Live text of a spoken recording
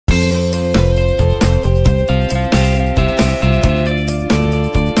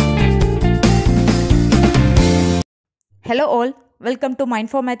Hello all, welcome to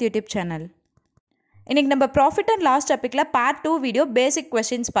Mindformat YouTube channel. இன்னைக்கு நம்ம profit and loss topicல part 2 video basic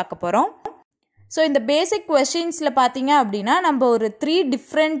questions பார்க்க போறோம். So இந்த basic questionsல பாத்தீங்க அப்படினா நம்ம ஒரு 3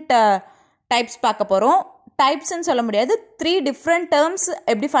 different types பார்க்க போறோம். Types ன்னு சொல்ல முடியாது, 3 different terms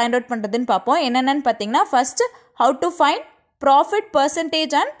எப்படி find out பண்றதுன்னு பாப்போம். என்னென்னன்னு பாத்தீங்கன்னா first how to find profit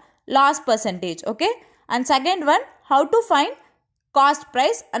percentage and loss percentage, okay? And second one how to find cost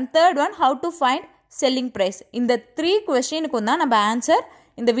price and third one how to find selling price. இந்த 3 questionக்கு தான் நம்ம ஆன்சர்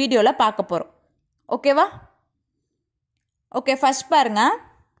இந்த வீடியோல பார்க்க போறோம். ஓகேவா? ஓகே, ஃபர்ஸ்ட் பாருங்க.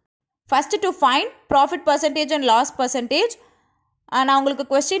 First to find profit percentage and loss percentage, நான் உங்களுக்கு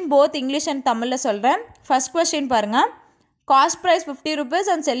question both English and தமிழ்ல சொல்றேன். ஃபர்ஸ்ட் question பாருங்க. Cost price 50 rupees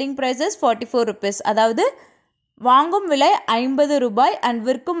and selling price is 44 rupees. அதாவது வாங்கும் விலை 50 ரூபாய் and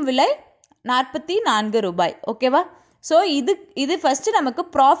விற்கும் விலை 44 ரூபாய். ஓகேவா? சோ இது ஃபர்ஸ்ட் நமக்கு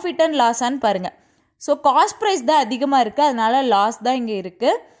profit and loss ஆன்னு பாருங்க. So cost price தான் அதிகமா இருக்கு, அதனால loss தான் இங்க இருக்கு.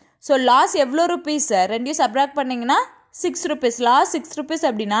 So loss எவ்வளவு rupees? ரெண்டையும் சப்ட்ராக்ட் பண்ணீங்கன்னா 6 rupees. loss 6 rupees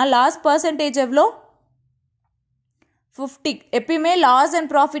அப்படினா loss percentage எவ்வளவு? 50. எப்பவுமே loss and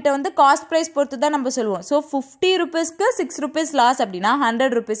profit வந்து cost price பொறுத்து தான் நம்ம சொல்லுவோம். So 50 rupeesக்கு 6 rupees loss அப்படினா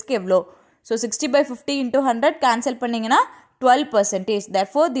 100 rupeesக்கு எவ்வளவு? So 60/50 into 100 cancel பண்ணீங்கன்னா 12%.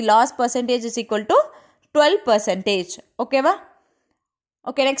 Therefore the loss percentage is equal to 12%. ஓகேவா?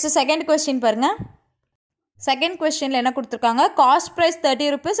 Okay, next second question பாருங்க. செகண்ட் क्वेश्चनல என்ன கொடுத்திருக்காங்க? Cost price 30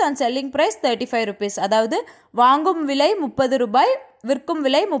 rupees and selling price 35 rupees. அதாவது வாங்கும் விலை 30 ரூபாய், விற்கும்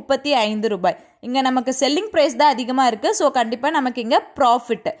விலை 35 ரூபாய். இங்க நமக்கு selling price தான் அதிகமா இருக்கு. சோ கண்டிப்பா நமக்கு இங்க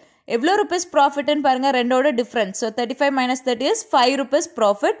profit. எவ்வளவு rupees profit ன்னு பாருங்க, ரெண்டோட difference. So 35 minus 30 is 5 rupees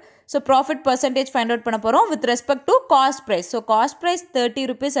profit. So profit percentage find out பண்ண போறோம் with respect to cost price. So cost price 30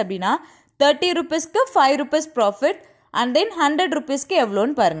 rupees அப்படினா 30 rupeesக்கு 5 rupees profit and then 100 rupeesக்கு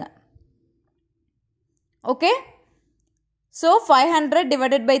எவ்வளவுன்னு பாருங்க. Okay, so 500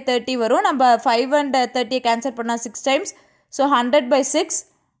 divided by 30 வரும். நம்ம 5 and 30 cancel பண்ணா 6 times. So 100/6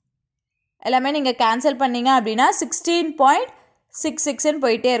 எல்லாமே நீங்க cancel பண்ணீங்க அப்படினா 16.66 ன்னு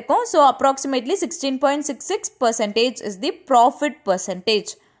போயிட்டே இருக்கும். So approximately 16.66% is the profit percentage.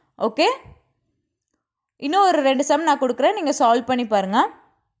 Okay, இன்னும் ஒரு ரெண்டு சம் நான் கொடுக்கிறேன், நீங்க சால்வ் பண்ணி பாருங்க.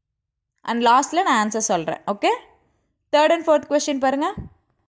 And lastல நான் ஆன்சர் சொல்றேன். Okay, third and fourth question பாருங்க.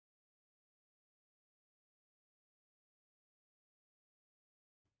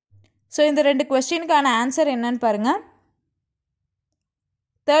 So இந்த ரெண்டு क्वेश्चनக்கான ஆன்சர் என்னன்னு பாருங்க.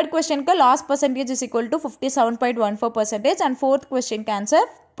 Third questionக்கு loss percentage is equal to 57.14% and fourth questionக்கு answer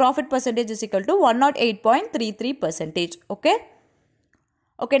profit percentage is equal to 108.33%. Okay?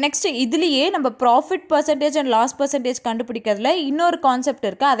 Okay, next இதுலயே நம்ம profit percentage and loss percentage கண்டுபிடிக்கிறதுல இன்னொரு கான்செப்ட்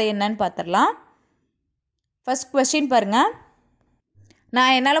இருக்கு, அதை என்னன்னு பார்த்தறலாம். First question பாருங்க.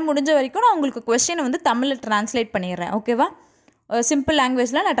 நான் என்னால முடிஞ்ச வரைக்கும் நான் உங்களுக்கு क्वेश्चन வந்து தமிழ்ல டிரான்ஸ்லேட் பண்ணிடுறேன். ஓகேவா? சிம்பிள்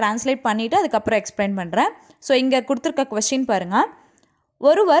லாங்குவேஜ்ல நான் டிரான்ஸ்லேட் பண்ணிட்டு அதுக்கு அப்புறம் எக்ஸ்பிளைன் பண்றேன். சோ இங்க கொடுத்திருக்க क्वेश्चन பாருங்க.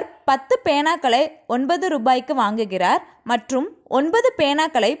 ஒருவர் 10 பேனாக்களை 9 ரூபாய்க்கு வாங்குகிறார் மற்றும் 9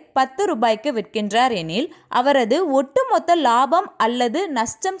 பேனாக்களை 10 ரூபாய்க்கு விற்கின்றார் எனில் அவரது ஒட்டுமொத்த லாபம் அல்லது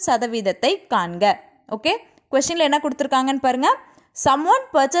நஷ்டம் சதவீதத்தை காண்க. ஓகே, क्वेश्चनல என்ன கொடுத்திருக்காங்கன்னு பாருங்க. Someone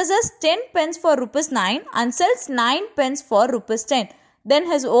purchases 10 pens for ₹9 and sells 9 pens for ₹10. Then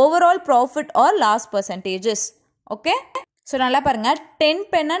his overall profit or loss percentages. Okay? So நல்லா பாருங்க, 10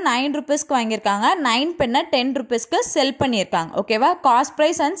 பென்னை 9 ரூபீஸ்க்கு வாங்கியிருக்காங்க, 9 பென்னை 10 ரூபீஸ்க்கு செல் பண்ணியிருக்காங்க. ஓகேவா? Cost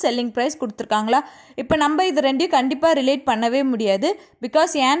price and selling price கொடுத்துருக்காங்களா? இப்போ நம்ம இது ரெண்டையும் கண்டிப்பாக ரிலேட் பண்ணவே முடியாது.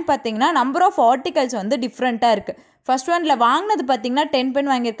 பிகாஸ் ஏன்னு பார்த்தீங்கன்னா நம்பர் ஆஃப் ஆர்டிகல்ஸ் வந்து டிஃப்ரெண்ட்டாக இருக்குது. ஃபர்ஸ்ட் ஒன்ல வாங்கினது பார்த்தீங்கன்னா 10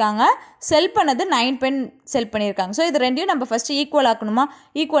 பென் வாங்கியிருக்காங்க, செல் பண்ணது 9 பென் செல் பண்ணியிருக்காங்க. ஸோ இது ரெண்டையும் நம்ம ஃபர்ஸ்ட் ஈக்குவல் ஆக்கணுமா?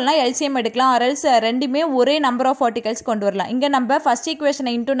 ஈக்குவல்னா எல்சிஎம் எடுக்கலாம், ஆர்எல்ஸ் ரெண்டுமே ஒரே நம்பர் ஆஃப் ஆர்டிகல்ஸ் கொண்டு வரலாம். இங்கே நம்ம ஃபர்ஸ்ட்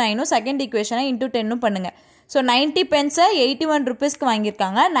ஈக்குவேஷனை இன்டூ 9 செகண்ட் ஈக்குவேஷனை இன்டூ 10 பண்ணுங்க. ஸோ 90 பென்ஸை 81 ரூபீஸ்க்கு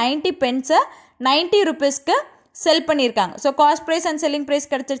வாங்கியிருக்காங்க, 90 பென்ஸை 90 ரூபீஸ்க்கு செல் பண்ணியிருக்காங்க. So cost price and selling price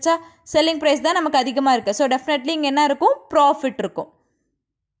கிடச்சிருச்சா? Selling price தான் நமக்கு அதிகமாக இருக்குது. ஸோ டெஃபினெட்லி இங்கே என்ன இருக்கும்? ப்ராஃபிட் இருக்கும்.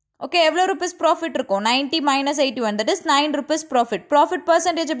 ஓகே, எவ்வளோ ருபீஸ் ப்ராஃபிட் இருக்கும்? 90 minus 81, that is 9 rupees profit. Profit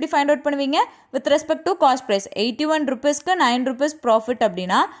percentage எப்படி ஃபைண்ட் அவுட் பண்ணுவீங்க? With respect to cost price. 81 ரூபீஸ்க்கு 9 rupees profit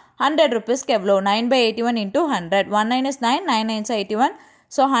அப்படின்னா 100 ரூபீஸ்க்கு எவ்வளோ? 9/81 into 100. 1 9 is 9, 9 9 is 81.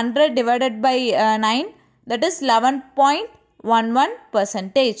 So 100 divided by 9, that is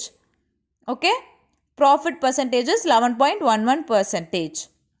 11.11%. Okay, profit percentage is 11.11%.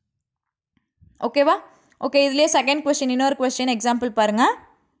 ஓகேவா? Okay, இதுலயே second question இன்னொரு question example பாருங்க.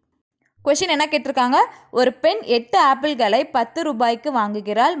 Question என்ன கேட்டிருக்காங்க? ஒரு பெண் 8 ஆப்பிள்களை 10 ரூபாய்க்கு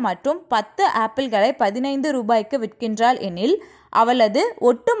வாங்குகிறாள் மற்றும் 10 ஆப்பிள்களை 15 ரூபாய்க்கு விற்கின்றாள் எனில் அவளது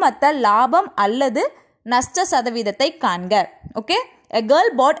ஒட்டுமொத்த லாபம் அல்லது நஷ்ட சதவீதத்தை காண்க. Okay, A girl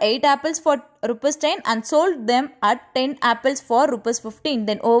bought 8 apples for rupees 10 and sold them at 10 apples for rupees 15.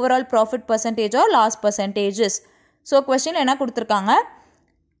 Then overall profit percentage or loss percentages. So question என்ன கொடுத்திருக்காங்க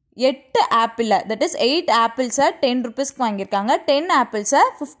 8 ஆப்பிள் that is 8 ஆப்பிள்ஸை 10 ருபீஸ்க்கு வாங்கியிருக்காங்க 10 ஆப்பிள்ஸை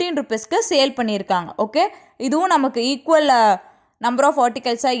 15 ருபீஸ்க்கு சேல் பண்ணியிருக்காங்க ஓகே இதுவும் நமக்கு ஈக்குவல் நம்பர் ஆஃப்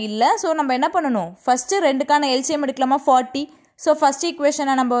ஆர்டிகல்ஸாக இல்லை so நம்ம என்ன பண்ணணும் ஃபஸ்ட்டு ரெண்டுக்கான எல்சிஎம் எடுக்கலாமா 40 ஸோ ஃபஸ்ட்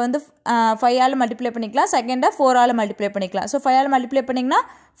ஈக்குவேஷனை நம்ம வந்து 5ஆல் மல்டிப்ளை பண்ணிக்கலாம் செகண்டாக 4ஆல் மல்டிப்ளை பண்ணிக்கலாம் ஸோ 5ஆல் மல்டிப்ளை பண்ணிங்கன்னா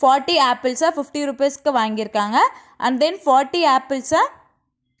 40 ஆப்பிள்ஸை 50 ருபீஸ்க்கு வாங்கியிருக்காங்க அண்ட் தென் 40 ஆப்பிள்ஸை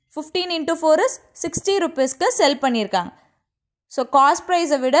 15 into 4 is 60 ருபீஸ்க்கு செல் பண்ணியிருக்காங்க ஸோ காஸ்ட்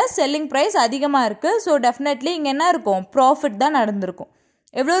ப்ரைஸை விட செல்லிங் ப்ரைஸ் அதிகமாக இருக்குது ஸோ டெஃபினெட்லி இங்கே என்ன இருக்கும் ப்ராஃபிட் தான் நடந்திருக்கும்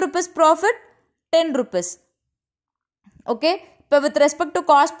எவ்வளோ ருபீஸ் ப்ராஃபிட் 10 ருபீஸ் ஓகே இப்போ with respect to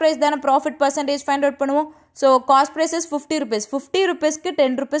cost price தானே ப்ராஃபிட் பர்சன்டேஜ் ஃபைண்ட் அவுட் பண்ணுவோம் so cost price is 50 rupees 50 ருபீஸ்க்கு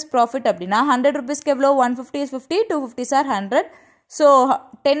 10 ருபீஸ் ப்ராஃபிட் அப்படின்னா 100 ருபீஸ்க்கு எவ்வளோ 150 is 50 250 are 100 so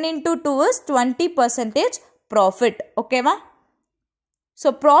 10 into 2 is 20% profit ஓகேவா so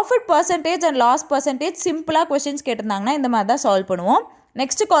profit percentage and loss percentage சிம்பிளாக questions கேட்டிருந்தாங்கன்னா இந்த மாதிரி தான் சால்வ் பண்ணுவோம்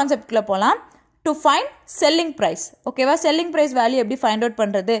நெக்ஸ்ட் கான்செப்ட்குள்ளே போகலாம் டு ஃபைண்ட் செல்லிங் ப்ரைஸ் ஓகேவா செல்லிங் ப்ரைஸ் வேல்யூ எப்படி ஃபைண்ட் அவுட்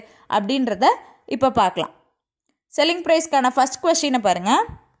பண்ணுறது அப்படின்றத இப்போ பார்க்கலாம் செல்லிங் ப்ரைஸ்க்கான ஃபஸ்ட் கொஸ்டினை பாருங்கள்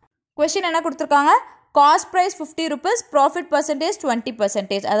கொஸ்டின் என்ன கொடுத்துருக்காங்க cost price 50 rupees profit percentage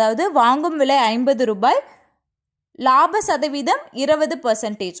 20% அதாவது வாங்கும் விலை 50 ரூபாய் லாப சதவீதம்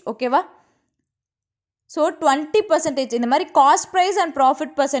 20% ஓகேவா ஸோ 20% இந்த மாதிரி cost price and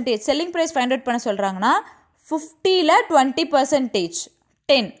profit percentage selling price find out பண்ண சொல்கிறாங்கன்னா 50ல் 20%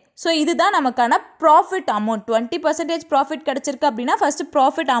 10 ஸோ இதுதான் நமக்கான ப்ராஃபிட் அமௌண்ட் 20% ப்ராஃபிட் கிடச்சிருக்கு அப்படின்னா ஃபஸ்ட்டு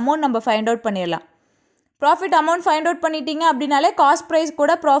ப்ராஃபிட் அமௌண்ட் நம்ம ஃபைண்ட் அவுட் பண்ணிடலாம் ப்ராஃபிட் அமௌண்ட் ஃபைண்ட் அவுட் பண்ணிட்டீங்க அப்படின்னாலே காஸ்ட் ப்ரைஸ்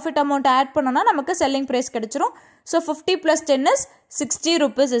கூட ப்ராஃபிட் அமௌண்ட் ஆட் பண்ணோன்னா நமக்கு செல்லிங் ப்ரைஸ் கிடச்சிரும் so 50 + 10 is 60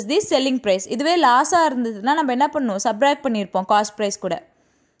 rupees is the selling price இதுவே லாஸாக இருந்ததுன்னா நம்ம என்ன பண்ணுவோம் சப்ராக்ட் பண்ணியிருப்போம் காஸ்ட் ப்ரைஸ் கூட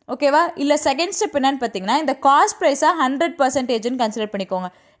ஓகேவா இல்லை செகண்ட் ஸ்டெப் என்னன்னு பார்த்தீங்கன்னா இந்த காஸ்ட் ப்ரைஸை 100%ன்னு கன்சிடர் பண்ணிக்கோங்க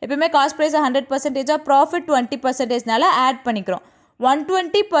எப்பவுமே காஸ்ட் ப்ரைஸை 100% ப்ராஃபிட் 20%னால ஆட் பண்ணிக்கிறோம்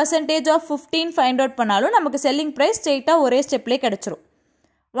 120% ஆஃப் 15 ஃபைண்ட் அவுட் பண்ணாலும் நமக்கு செல்லிங் ப்ரைஸ் ஸ்ட்ரெயிட்டாக ஒரே ஸ்டெப்லேயே கிடச்சிரும்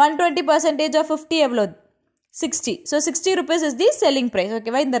 120% ஆஃப் 50 எவ்வளோ 60 so 60 rupees is the selling price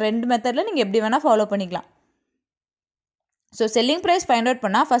ஓகேவா இந்த ரெண்டு மெத்தடில் நீங்கள் எப்படி வேணால் ஃபாலோ பண்ணிக்கலாம் so selling price find out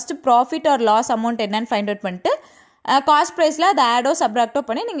பண்ணால் first profit R loss amount என்னன்னு ஃபைண்ட் அவுட் பண்ணிட்டு காஸ்ட் ப்ரைஸில் அதை ஆடோ சப்ராக்டோ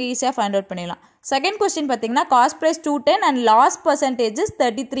பண்ணி நீங்கள் ஈஸியாக ஃபைண்ட் அவுட் பண்ணிடலாம் செகண்ட் கொஸ்டின் பார்த்தீங்கன்னா cost price 210 and loss percentage is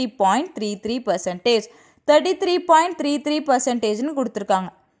 33.33% 33.33%ன்னு கொடுத்துருக்காங்க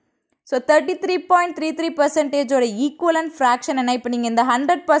ஸோ 33.33%ஓட ஈக்குவலன்ட் ஃப்ராக்ஷன் என்ன இப்போ நீங்கள் இந்த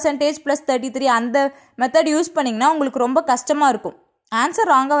 100% + 33 அந்த மெத்தட் யூஸ் பண்ணிங்கன்னா உங்களுக்கு ரொம்ப கஷ்டமாக இருக்கும் ஆன்சர்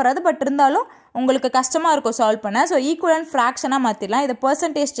ராங்காக வராது பட் இருந்தாலும் உங்களுக்கு கஷ்டமாக இருக்கும் சால்வ் பண்ண ஸோ ஈக்குவலன்ட் ஃப்ராக்ஷனாக மாற்றிடலாம் இது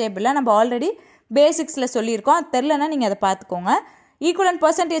பர்சன்டேஜ் டேபிளில் நம்ம ஆல்ரெடி பேசிக்ஸில் சொல்லியிருக்கோம் அது தெரிலனா நீங்கள் அதை பார்த்துக்கோங்க ஈக்குவலன்ட்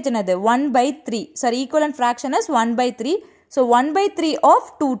பர்சன்டேஜ் என்னது 1/3 sorry equivalent fraction is 1/3 so 1/3 of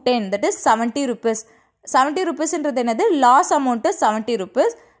 210 that is 70 rupees 70 rupeesன்றது என்னது லாஸ் அமௌண்ட்டு 70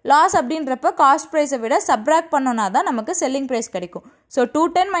 rupees லாஸ் அப்படின்றப்ப காஸ்ட் ப்ரைஸை விட சப்ராக்ட் பண்ணோன்னா தான் நமக்கு செல்லிங் ப்ரைஸ் கிடைக்கும் so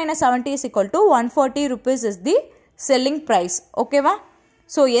 210 - 70 is equal to 140 rupees is the selling price ஓகேவா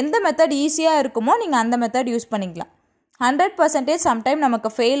ஸோ எந்த மெத்தட் ஈஸியாக இருக்குமோ நீங்கள் அந்த மெத்தட் யூஸ் பண்ணிக்கலாம் 100% சம்டைம் நமக்கு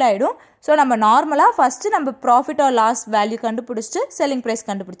ஃபெயில் ஆகிடும் ஸோ நம்ம நார்மலாக ஃபஸ்ட்டு நம்ம ப்ராஃபிட் ஆர் லாஸ் வேல்யூ கண்டுபிடிச்சிட்டு செல்லிங் ப்ரைஸ்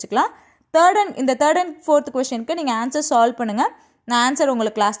கண்டுபிடிச்சிக்கலாம் இந்த தேர்ட் அண்ட் ஃபோர்த் கொஸ்டினுக்கு நீங்கள் ஆன்சர் சால்வ் பண்ணுங்கள் நான் ஆன்சர்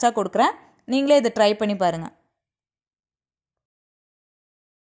உங்களுக்கு லாஸ்ட்டாக கொடுக்குறேன் நீங்களே இதை ட்ரை பண்ணி பாருங்கள்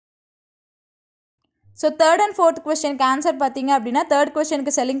ஸோ தேர்ட் அண்ட் ஃபோர்த் கொஸ்டினுக்கு ஆன்சர் பார்த்தீங்க அப்படின்னா தேர்ட்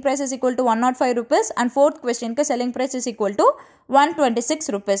கொஸ்டினுக்கு selling price is equal to 105 rupees and fourth கொஸ்டினுக்கு selling price is equal to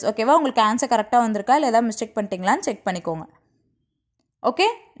 126 rupees ஓகேவா உங்களுக்கு ஆன்சர் கரெக்டாக வந்திருக்கா இல்லை ஏதாவது மிஸ்டேக் பண்ணிட்டீங்களான்னு செக் பண்ணிக்கோங்க ஓகே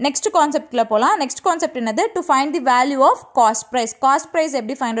நெக்ஸ்ட் கான்செப்ட்ல போகலாம் நெக்ஸ்ட் கான்செப்ட் என்னது to find the value of cost price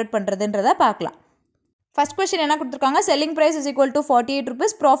எப்படி ஃபைண்ட் அவுட் பண்ணுறதுன்றதை பார்க்கலாம் ஃபர்ஸ்ட் கொஸ்டின் என்ன கொடுத்துருக்காங்க selling price is equal to 48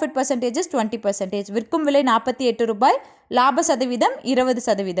 rupees profit percentage is 20% விற்கும் விலை 48 ரூபாய் லாப சதவீதம்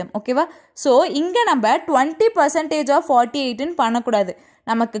 20% ஓகேவா ஸோ இங்கே நம்ம 20% ஆஃப் 48ன்னு பண்ணக்கூடாது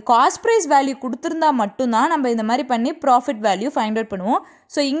நமக்கு காஸ்ட் ப்ரைஸ் வேல்யூ கொடுத்துருந்தா மட்டும்தான் நம்ம இந்த மாதிரி பண்ணி ப்ராஃபிட் வேல்யூ ஃபைண்ட் அவுட் பண்ணுவோம்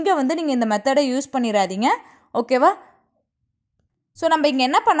ஸோ இங்கே வந்து நீங்கள் இந்த மெத்தடை யூஸ் பண்ணிடாதீங்க ஓகேவா ஸோ நம்ம இங்கே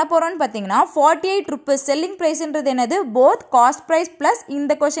என்ன பண்ண போகிறோம்னு பார்த்தீங்கன்னா 48 rupees செல்லிங் ப்ரைஸ்ன்றது என்னது போத் காஸ்ட் ப்ரைஸ் ப்ளஸ்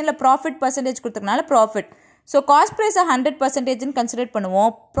இந்த கொஸ்டினில் profit percentage கொடுத்துருக்கனால profit so cost ப்ரைஸை 100%ன்னு கன்சிடர்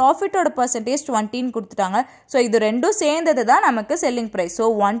பண்ணுவோம் ப்ராஃபிட்டோட பர்சன்டேஜ் 20ன்னு கொடுத்துட்டாங்க ஸோ இது ரெண்டும் சேர்ந்தது தான் நமக்கு செல்லிங் ப்ரைஸ் ஸோ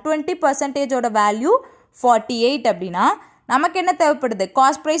 120%ஓட வேல்யூ 48 அப்படின்னா நமக்கு என்ன தேவைப்படுது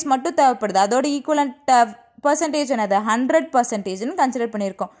காஸ்ட் ப்ரைஸ் மட்டும் தேவைப்படுது அதோட ஈக்குவலண்ட் பர்சன்டேஜ் என்னது 100%ன்னு கன்சிடர்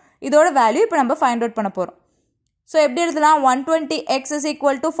பண்ணியிருக்கோம் இதோட வேல்யூ இப்போ நம்ம ஃபைண்ட் அவுட் பண்ண போகிறோம் ஸோ எப்படி எழுதலாம் 120x is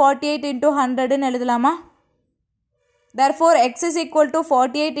equal to 48 into 100ன்னு எழுதலாமா therefore x is equal to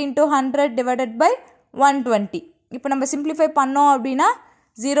 48 into 100 divided by 120. இப்போ நம்ம simplify பண்ணோம் அப்படின்னா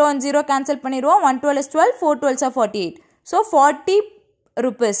 0 and 0 cancel பண்ணிடுவோம். 1 12 is 12, 4 12 are 48. So 40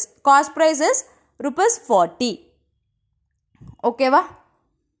 rupees. Cost price is rupees 40. Okay va?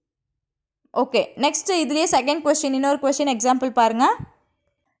 Okay. Next இதுலயே second question, இன்னொரு question example பாருங்க.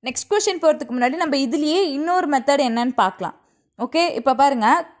 Next question போறதுக்கு முன்னாடி நம்ம இதுலயே இன்னொரு மெத்தட் என்னன்னு பார்க்கலாம். ஓகே, இப்போ பாருங்க,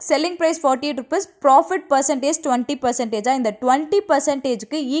 selling price 48 rupees, profit percentage 20%. இந்த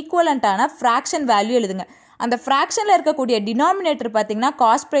 20%க்கு ஈக்குவலண்டான ஃப்ராக்ஷன் வேல்யூ எழுதுங்க. அந்த ஃப்ராக்ஷனில் இருக்கக்கூடிய டினாமினேட்டர் பார்த்தீங்கன்னா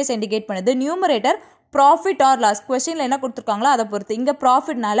காஸ்ட் ப்ரைஸ் இண்டிகேட் பண்ணுது, நியூமரேட்டர் ப்ராஃபிட் ஆர் லாஸ். கொஸ்டினில் என்ன கொடுத்துருக்காங்களோ அதை பொறுத்து. இங்கே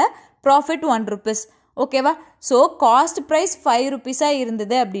ப்ராஃபிட்னால ப்ராஃபிட் 1 rupees. ஓகேவா? ஸோ காஸ்ட் ப்ரைஸ் 5 rupees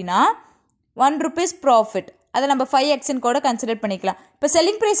இருந்தது அப்படின்னா 1 rupees ப்ராஃபிட். அதை நம்ம 5xன்னு கூட கன்சிடர் பண்ணிக்கலாம். இப்போ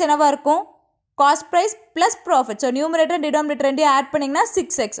செல்லிங் ப்ரைஸ் என்னவா இருக்கும்? Cost price plus profit. So numerator denominator ரெண்டையும் ஆட் பண்ணிங்கன்னா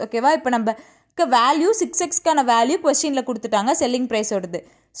 6x. ஓகேவா? இப்போ நமக்கு வேல்யூ 6xக்கான வேல்யூ கொஸ்டினில் கொடுத்துட்டாங்க selling ப்ரைஸோடது.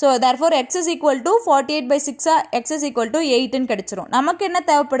 So therefore x is equal to 48/6 x is equal to 8ன்னு கிடச்சிரும். நமக்கு என்ன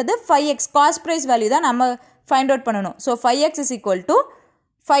தேவைப்படுது? 5x. காஸ்ட் ப்ரைஸ் வேல்யூ தான் நம்ம ஃபைண்ட் அவுட் பண்ணணும். So 5x is equal to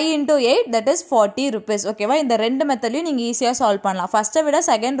 5 into 8, that is 40 rupees. ஓகேவா? இந்த ரெண்டு மெத்தட்லையும் நீங்கள் ஈஸியாக சால்வ் பண்ணலாம். ஃபஸ்ட்டை விட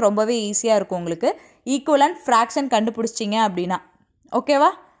செகண்ட் ரொம்பவே ஈஸியாக இருக்கும் உங்களுக்கு, ஈக்குவலண்ட் ஃப்ராக்ஷன் கண்டுபிடிச்சிங்க அப்படின்னா. ஓகேவா?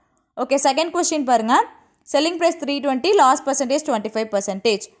 ஓகே, செகண்ட் கொஸ்டின் பாருங்கள். Selling price 320, loss percentage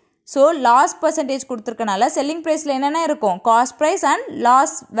 25%. So loss percentage கொடுத்துருக்கனால selling ப்ரைஸில் என்னென்ன இருக்கும்? Cost price and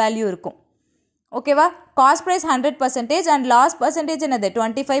loss value இருக்கும். ஓகேவா? Cost price 100% and loss percentage என்னது?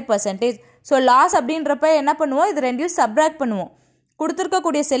 25%. ஸோ லாஸ் அப்படின்றப்ப என்ன பண்ணுவோம்? இது ரெண்டையும் சப்ராக்ட் பண்ணுவோம்.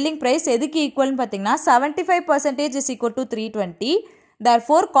 கொடுத்துருக்கக்கூடிய செல்லிங் ப்ரைஸ் எதுக்கு ஈக்குவல்னு பார்த்தீங்கன்னா 75% is equal to 320.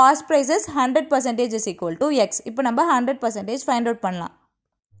 therefore cost price is 100% is equal to x. இப்போ நம்ம 100% ஃபைண்ட் அவுட் பண்ணலாம்.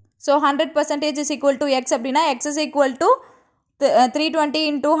 So 100% is equal to x அப்படின்னா x is equal to 320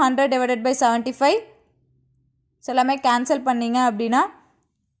 into 100 divided by 75. So எல்லாமே கேன்சல் பண்ணிங்க அப்படின்னா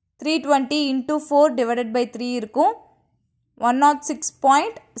 320 into 4 divided by 3 இருக்கும்.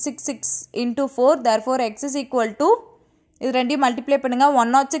 106.66 into 4. therefore x is equal to, இது ரெண்டையும் மல்டிப்ளை பண்ணுங்க,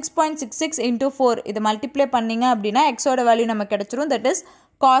 106.66 into 4. இது மல்டிப்ளை பண்ணிங்க அப்படின்னா எக்ஸோட வேல்யூ நமக்கு கிடச்சிரும். That is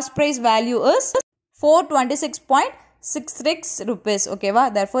cost price value is 426.66 rupees. ஓகேவா?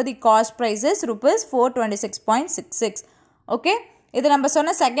 therefore the cost price is rupees 426.66. Okay, இது நம்ம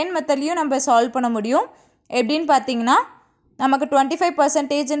சொன்ன செகண்ட் மெத்தட்லையும் நம்ம சால்வ் பண்ண முடியும். எப்படின்னு பார்த்தீங்கன்னா நமக்கு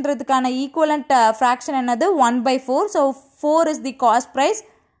 25%ன்றதுக்கான ஈக்குவலண்ட் ஃப்ராக்ஷன் என்னது? 1/4. So 4 is the cost price,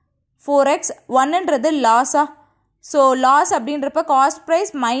 4x. 1ன்றது Lazza? So loss அப்படின்றப்ப cost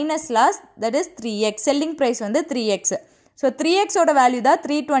price minus loss, that is 3x. Selling price வந்து 3x. ஸோ 3xோட வேல்யூ தான்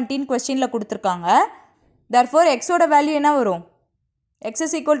 320 கொஸ்டினில் கொடுத்துருக்காங்க. therefore எக்ஸோட வேல்யூ என்ன வரும்? x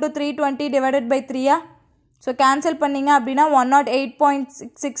is equal to 320 divided by 3. So cancel பண்ணிங்க அப்படின்னா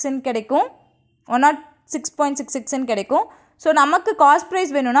 108.66 கிடைக்கும், 106.66 கிடைக்கும். ஸோ நமக்கு காஸ்ட்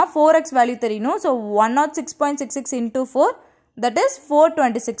ப்ரைஸ் வேணும்னா 4x வேல்யூ தெரியணும். So 106.66 into 4, that is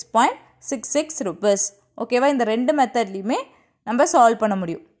 426.66 rupees. ஓகேவா? இந்த ரெண்டு மெத்தட்லையுமே நம்ம சால்வ் பண்ண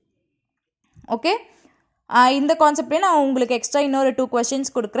முடியும். ஓகே, இந்த கான்செப்ட்லேயே நான் உங்களுக்கு எக்ஸ்ட்ரா இன்னொரு 2 questions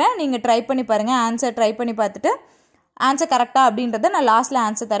கொடுக்குறேன். நீங்கள் ட்ரை பண்ணி பாருங்கள். ஆன்சர் ட்ரை பண்ணி பார்த்துட்டு ஆன்சர் கரெக்டாக அப்படின்றத நான் லாஸ்ட்டில்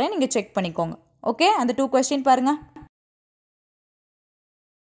ஆன்சர் தரேன், நீங்கள் செக் பண்ணிக்கோங்க. ஓகே, அந்த 2 question பாருங்கள்.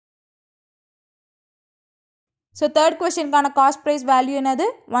 So third கொஸ்டினுக்கான cost price value என்னது?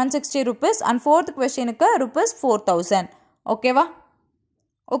 160 rupees அண்ட் ஃபோர்த் கொஸ்டினுக்கு rupees 4000. ஓகேவா?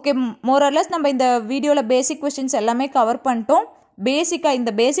 ஓகே, மோரலஸ் நம்ம இந்த வீடியோவில் பேசிக் கொஸ்டின்ஸ் எல்லாமே கவர் பண்ணிட்டோம். பேசிக்காக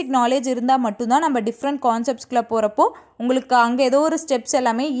இந்த பேசிக் நாலேஜ் இருந்தால் மட்டும்தான் நம்ம டிஃப்ரெண்ட் கான்செப்ட்ஸ்குள்ளே போகிறப்போ உங்களுக்கு அங்கே ஏதோ ஒரு ஸ்டெப்ஸ்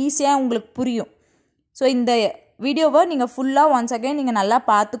எல்லாமே ஈஸியாக உங்களுக்கு புரியும். ஸோ இந்த வீடியோவை நீங்கள் ஃபுல்லாக ஒன்ஸ் அகைன் நீங்கள் நல்லா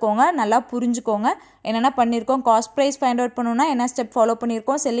பார்த்துக்கோங்க, நல்லா புரிஞ்சுக்கோங்க. என்னென்ன பண்ணியிருக்கோம், காஸ்ட் ப்ரைஸ் ஃபைண்ட் அவுட் பண்ணணும்னா என்ன ஸ்டெப் ஃபாலோ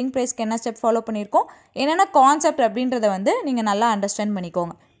பண்ணியிருக்கோம், செல்லிங் ப்ரைஸ்க்கு என்ன ஸ்டெப் ஃபாலோ பண்ணியிருக்கோம், என்னென்ன கான்செப்ட் அப்படின்றத வந்து நீங்கள் நல்லா அண்டர்ஸ்டாண்ட்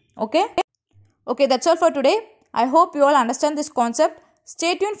பண்ணிக்கோங்க. Okay, okay, that's all for today. I hope you all understand this concept.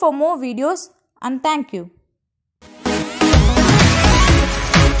 Stay tuned for more videos and thank you.